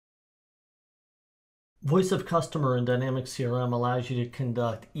Voice of Customer in Dynamics CRM allows you to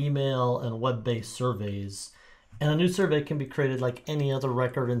conduct email and web-based surveys. And a new survey can be created like any other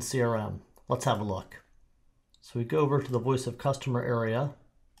record in CRM. Let's have a look. So we go over to the Voice of Customer area,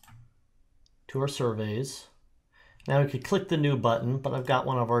 to our surveys. Now we could click the new button, but I've got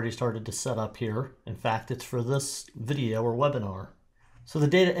one I've already started to set up here. In fact, it's for this video or webinar. So the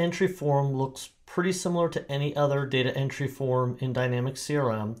data entry form looks pretty similar to any other data entry form in Dynamics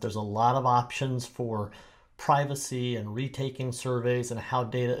CRM. There's a lot of options for privacy and retaking surveys and how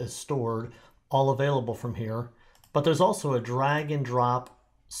data is stored, all available from here. But there's also a drag and drop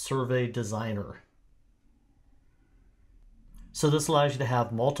survey designer. So this allows you to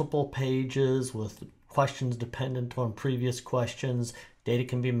have multiple pages with questions dependent on previous questions. Data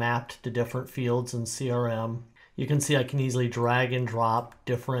can be mapped to different fields in CRM. You can see I can easily drag and drop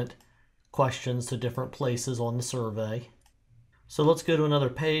different questions to different places on the survey. So let's go to another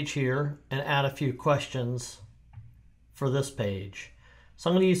page here and add a few questions for this page. So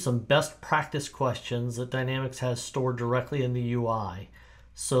I'm going to use some best practice questions that Dynamics has stored directly in the UI.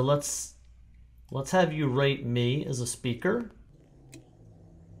 So let's have you rate me as a speaker.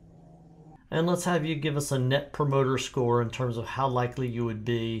 And let's have you give us a net promoter score in terms of how likely you would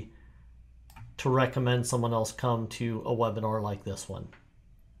be to recommend someone else come to a webinar like this one.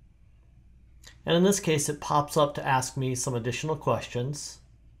 And in this case, it pops up to ask me some additional questions.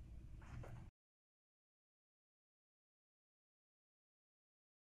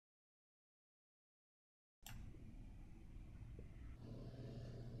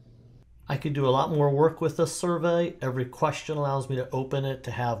 I could do a lot more work with this survey. Every question allows me to open it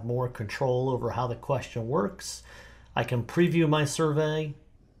to have more control over how the question works. I can preview my survey.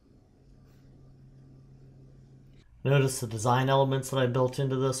 Notice the design elements that I built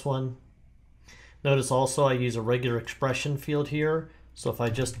into this one. Notice also I use a regular expression field here. So if I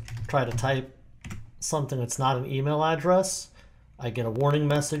just try to type something that's not an email address, I get a warning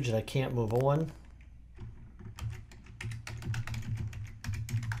message that I can't move on.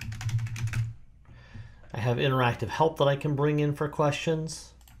 I have interactive help that I can bring in for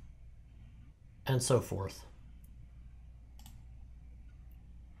questions, and so forth.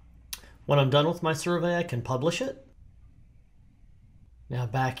 When I'm done with my survey, I can publish it. Now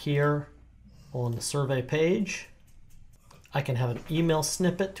back here on the survey page, I can have an email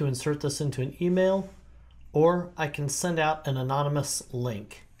snippet to insert this into an email, or I can send out an anonymous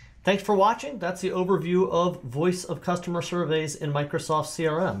link. Thanks for watching. That's the overview of Voice of Customer surveys in Microsoft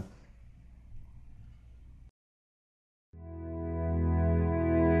CRM.